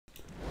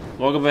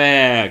Welcome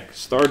back.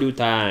 Stardew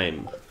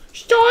time.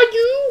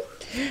 Stardew!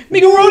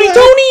 Macaroni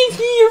Tony is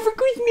here for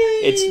Christmas!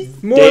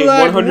 It's More day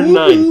like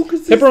 109.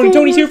 Pepperoni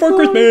Tony's here for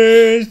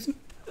Christmas!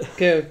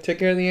 Okay, take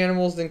care of the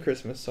animals, then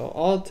Christmas. So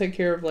I'll take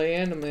care of the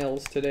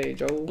animals today,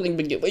 Joe.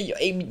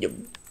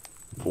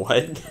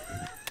 What?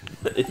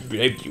 Oh,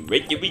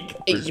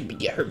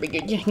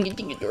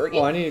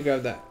 I need to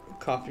grab that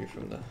coffee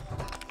from the...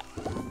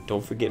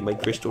 Don't forget my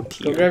crystal Go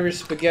tear. grab your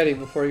spaghetti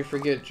before you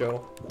forget,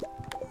 Joe.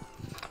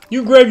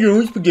 You grab your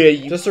own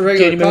spaghetti. Just a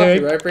regular Spaghetti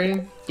coffee, right,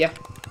 Brandon? Yeah.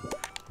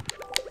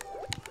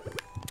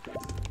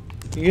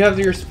 You have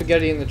your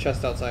spaghetti in the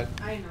chest outside.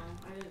 I know.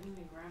 I didn't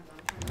even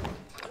grab them.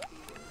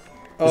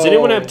 Does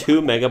anyone have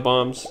 2 mega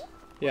bombs?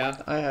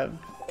 Yeah. I have.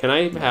 Can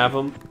I have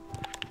them?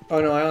 Oh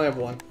no, I only have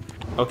 1.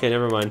 Okay,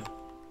 never mind.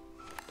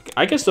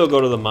 I can still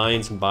go to the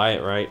mines and buy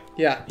it, right?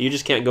 Yeah. You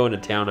just can't go into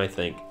town, I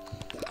think.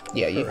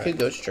 Yeah, you Correct. could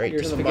go straight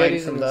Your to the mine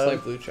spaghetti's from in the the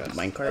light blue chest.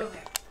 minecart.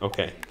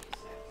 Okay.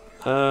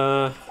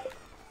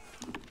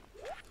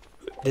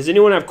 Does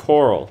anyone have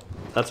coral?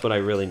 That's what I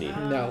really need.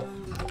 No.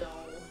 No.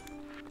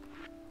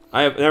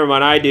 I have. Never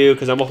mind. I do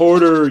because I'm a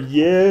hoarder.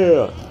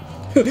 Yeah.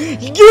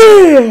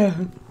 Yeah!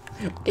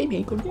 Baby,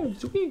 ain't gonna do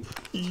it.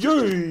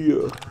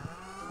 Yeah.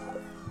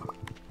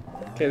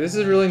 Okay, this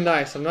is really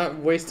nice. I'm not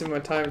wasting my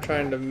time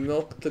trying to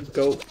milk the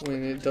goat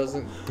when it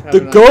doesn't have The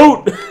enough.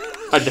 goat.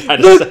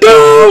 The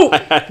goat!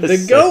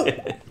 The goat!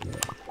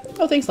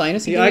 Oh, thanks,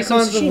 Linus. The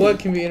icons of what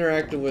can be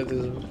interacted with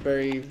is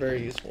very,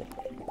 very useful.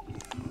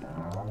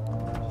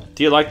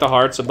 Do you like the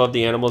hearts above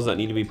the animals that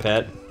need to be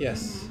pet?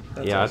 Yes.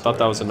 That's Yeah, I also thought that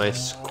very was a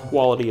nice. nice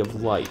quality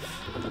of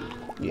life.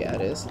 Yeah,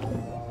 it is.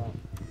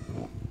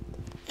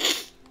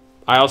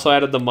 I also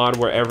added the mod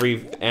where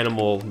every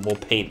animal will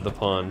paint the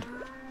pond.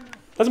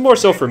 That's more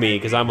so for me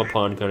because I'm a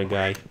pond kind of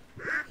guy.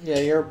 Yeah,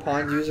 you're a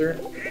pond user.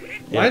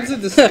 Yeah. Mine's a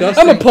disgusting.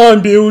 I'm a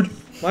pond build.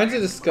 Mine's a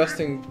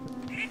disgusting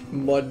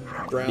mud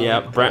brown.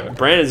 Yeah, color.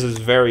 Brandon's is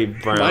very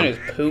brown. Mine is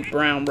poop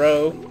brown,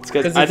 bro. It's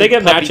 'cause Because I think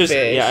it puppy matches.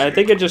 fish. Yeah, I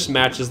think it just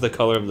matches the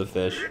color of the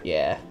fish.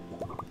 Yeah.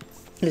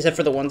 Except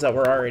for the ones that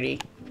were already...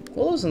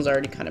 Well, those ones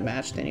already kind of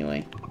matched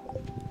anyway.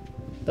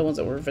 The ones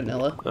that were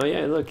vanilla. Oh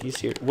yeah, look, he's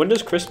here. When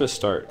does Christmas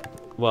start?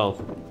 Well,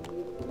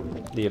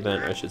 the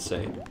event, I should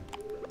say.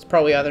 It's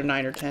probably either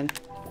 9 or 10.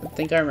 I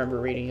think I remember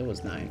reading it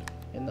was 9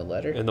 in the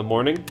letter. In the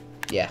morning?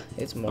 Yeah,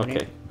 it's morning.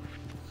 Okay.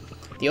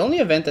 The only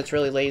event that's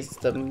really late is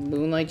the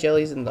Moonlight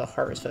Jellies and the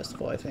Harvest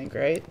Festival, I think,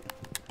 right?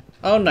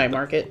 Oh, Night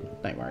Market.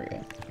 Night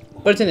Market.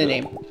 But it's in the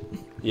name.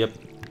 Yep.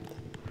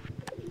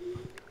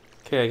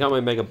 Okay, I got my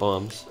mega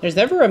bombs. There's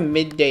never a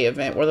midday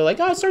event where they're like,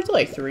 oh, it starts at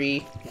like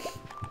 3.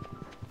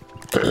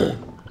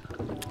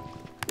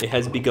 It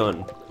has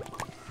begun.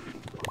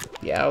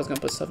 Yeah, I was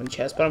gonna put stuff in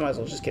chest, but I might as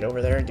well just get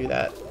over there and do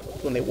that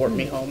when they warp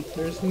me home.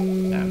 There's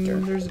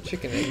a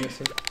chicken egg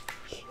missing.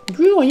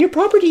 Drew, on your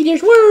property,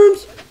 there's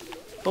worms!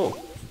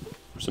 Oh,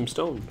 some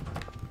stone.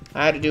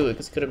 I had to do it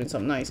because it could have been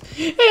something nice.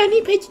 Hey, I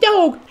need Page's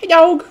dog! Hey,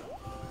 dog!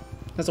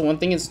 That's the one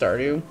thing in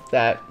Stardew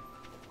that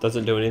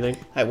Doesn't do anything.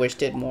 I wish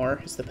did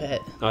more, is the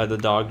pet. The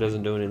dog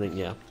doesn't do anything.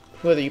 Yeah.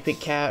 Whether you pick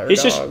cat or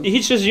He's dog.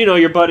 just you know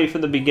your buddy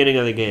from the beginning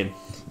of the game.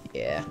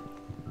 Yeah.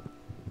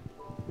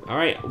 All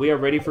right, we are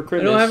ready for I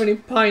Christmas. don't have any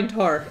pine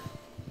tar.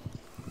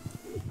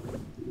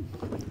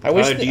 I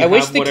wish do the, you I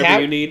wish have the whatever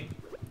cat you need?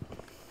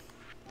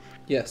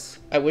 Yes.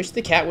 I wish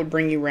the cat would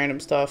bring you random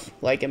stuff,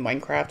 like in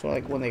Minecraft, or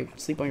like when they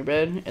sleep on your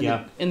bed, and,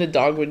 Yeah. and the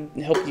dog would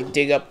help you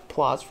dig up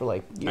plots for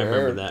like your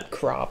remember that.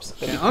 crops.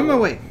 That'd be On my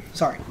cool. way.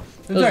 Sorry.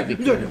 I'm Those sorry.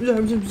 would be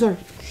I'm sorry.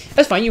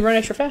 That's fine. You run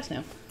extra fast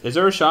now. Is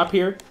there a shop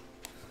here?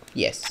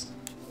 Yes.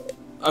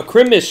 A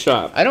Crimmus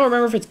shop. I don't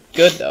remember if it's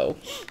good though.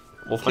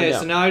 We'll find Okay,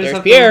 out. so now I just There's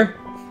have Pierre.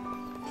 to.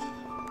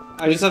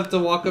 I just have to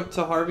walk up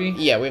to Harvey.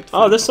 Yeah, we have to.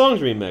 Oh, this song's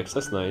remixed.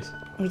 That's nice.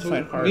 we have to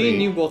find Harvey. Me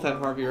and you both have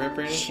Harvey, right,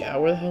 Brandon? Yeah,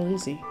 where the hell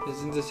is he?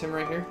 Isn't this him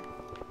right here?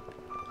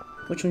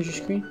 Which one's your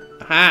screen?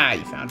 Aha,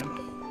 you found him.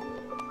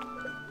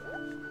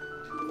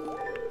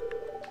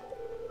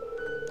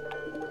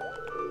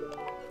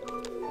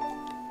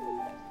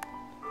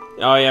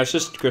 Oh yeah, it's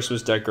just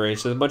Christmas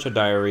decorations. A bunch of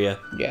diarrhea.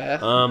 Yeah.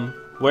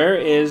 Where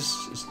is?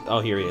 Oh,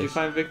 here he Did you is.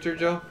 find Victor,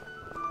 Joe?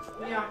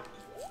 Yeah.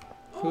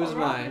 Who's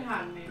mine?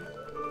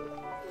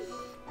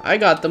 I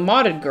got the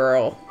modded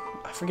girl.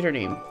 I forget her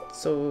name.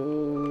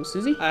 So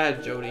Susie? I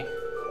had Jody.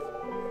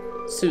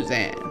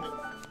 Suzanne.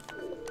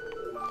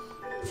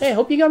 Hey, I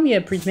hope you got me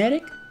a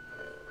prismatic.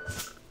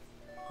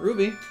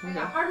 Ruby. Okay.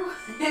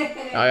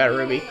 Oh, I got a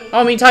ruby.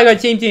 Oh, me and Ty got the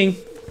same thing. Me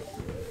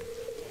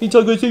and Ty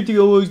got the same thing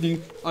almost.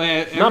 Oh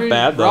yeah. Not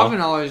bad, though. Robin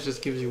always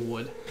just gives you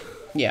wood.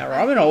 Yeah,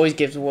 Robin always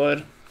gives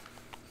wood.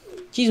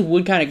 She's a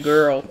wood kind of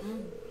girl.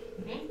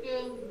 Thank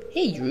you.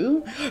 Hey,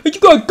 Drew. You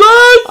got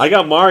Gus? I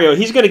got Mario.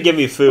 He's gonna give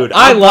me food.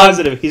 I I'm love-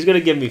 positive he's gonna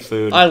give me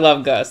food. I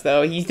love Gus,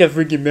 though. He's the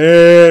freaking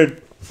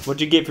man.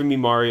 What'd you get from me,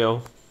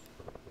 Mario?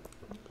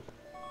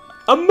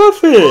 A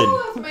muffin.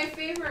 Oh, that's my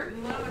favorite.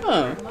 One of my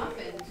Huh. favorite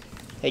muffins.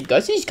 Hey,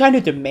 Gus is kind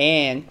of the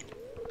man.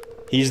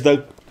 He's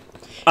the.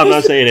 I'm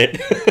not saying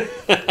it.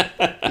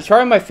 He's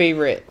probably my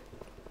favorite,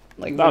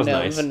 like That was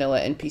nice.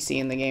 vanilla NPC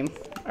in the game.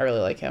 I really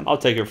like him. I'll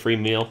take a free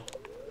meal.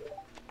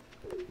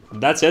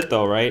 That's it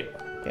though, right?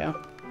 Yeah.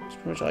 That's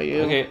pretty much all you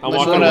do. Okay, I'm unless you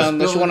walking wanna, away.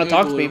 unless you want to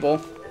talk to Blue.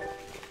 people.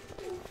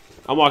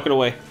 I'm walking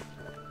away.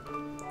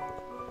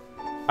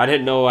 I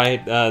didn't know I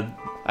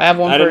have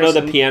one I didn't know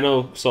person. the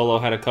piano solo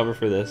had a cover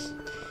for this.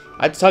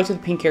 I have to talk to the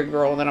pink-haired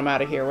girl, and then I'm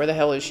out of here. Where the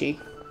hell is she?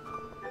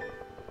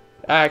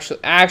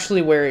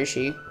 Actually, where is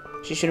she?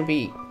 She shouldn't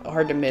be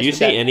hard to miss. Do you with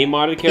see that any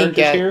modded pink characters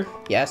guy. here?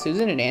 Yeah,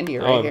 Susan and Andy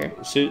are Oh, right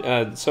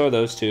here. so are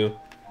those two.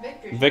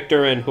 Victor.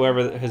 Victor and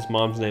whoever his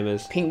mom's name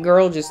is. Pink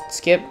girl just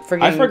skip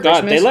freaking I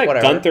forgot. Christmas, They let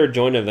whatever. Gunther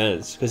join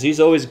events because he's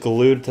always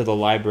glued to the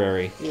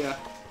library. Yeah.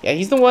 Yeah,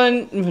 he's the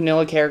one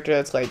vanilla character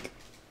that's like,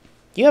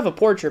 you have a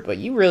portrait, but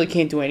you really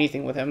can't do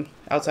anything with him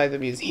outside the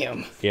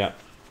museum. Yeah.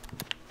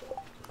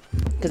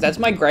 Because that's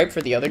my gripe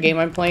for the other game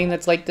I'm playing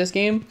that's like this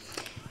game.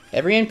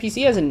 Every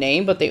NPC has a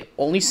name, but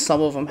only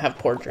some of them have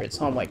portraits.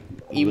 So I'm like,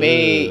 you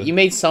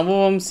made some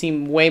of them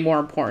seem way more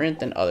important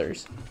than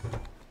others.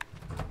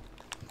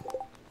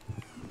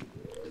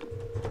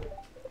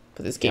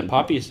 But this Yeah, game,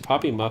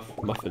 Poppy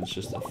Muffin's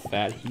just a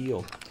fat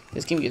heel.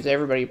 this game gives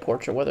everybody a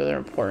portrait, whether they're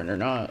important or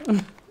not.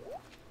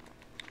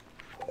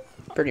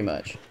 Pretty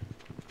much.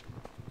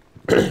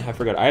 I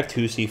forgot. I have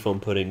 2 seafoam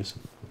puddings.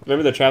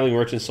 Remember the traveling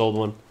merchant sold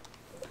one?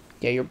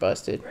 Yeah, you're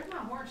busted. Where's my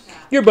horse at?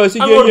 You're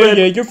busted. I'm Yeah, going yeah, red.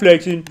 yeah. You're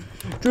flexing.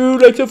 True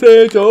likes to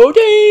flex all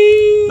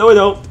day. No, I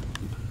don't.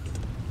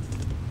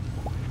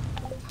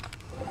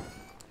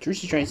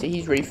 Drew's trying to say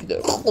he's ready for the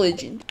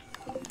legend.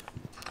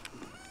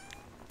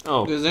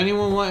 Oh, Does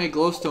anyone want a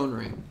glowstone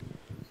ring?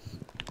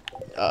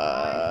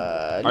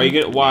 are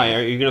you gonna? Why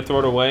are you gonna throw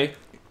it away?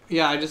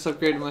 Yeah, I just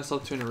upgraded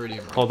myself to an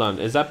iridium ring. Hold on.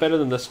 Is that better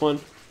than this one?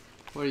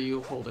 What are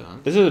you holding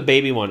on? This is a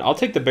baby one. I'll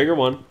take the bigger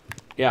one.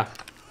 Yeah,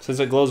 since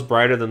it glows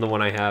brighter than the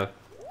one I have.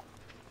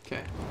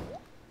 Okay.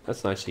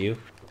 That's nice of you.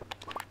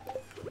 Only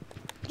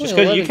Just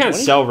because you 11, can't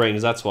 20? sell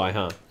rings, that's why,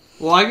 huh?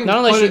 Well, I can Not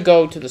unless put you it.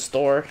 go to the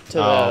store,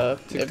 to Oh.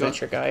 the To go-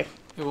 adventure guy.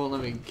 It won't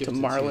let me gift it to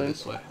Marlin. you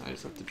this way. I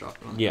just have to drop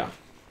it on. Yeah.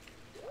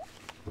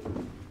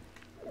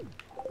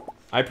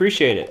 I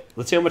appreciate it.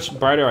 Let's see how much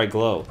brighter I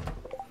glow.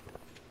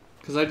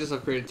 Because I just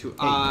upgraded to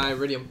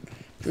iridium.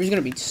 Drew's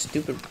gonna be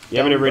stupid. You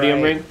have an dumb iridium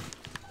bright. ring?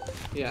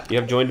 Yeah. You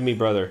have joined me,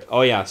 brother.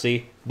 Oh yeah,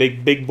 see?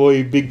 Big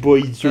boy.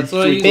 That's what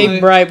I use.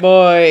 Big bright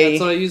boy.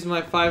 That's what I used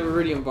my 5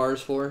 iridium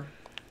bars for.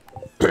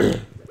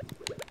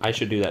 I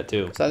should do that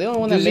too. So the only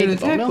one that Gives you made an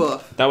the bone attack mill?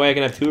 buff. That way I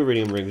can have 2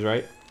 iridium rings,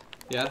 right?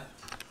 Yeah.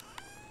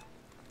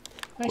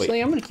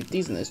 Actually, I'm gonna keep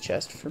these in this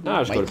chest for Nah,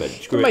 just my, go to bed.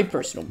 for Screw my it.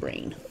 personal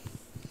brain.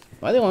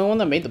 Am I the only one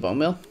that made the bone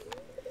mill?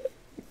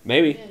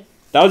 Maybe.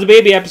 That was a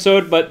baby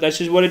episode, but that's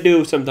just what I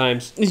do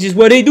sometimes. This is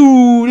what I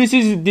do.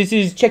 This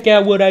is check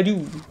out what I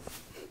do.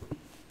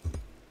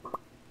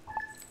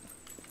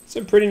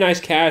 Some pretty nice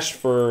cash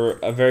for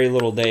a very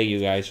little day, you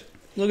guys.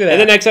 Look at In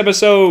the that. next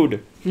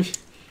episode.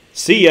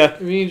 See ya.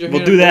 Me and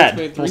We'll Johanna do both that.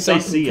 made We'll say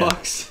 3,000 see ya.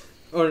 bucks.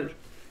 Or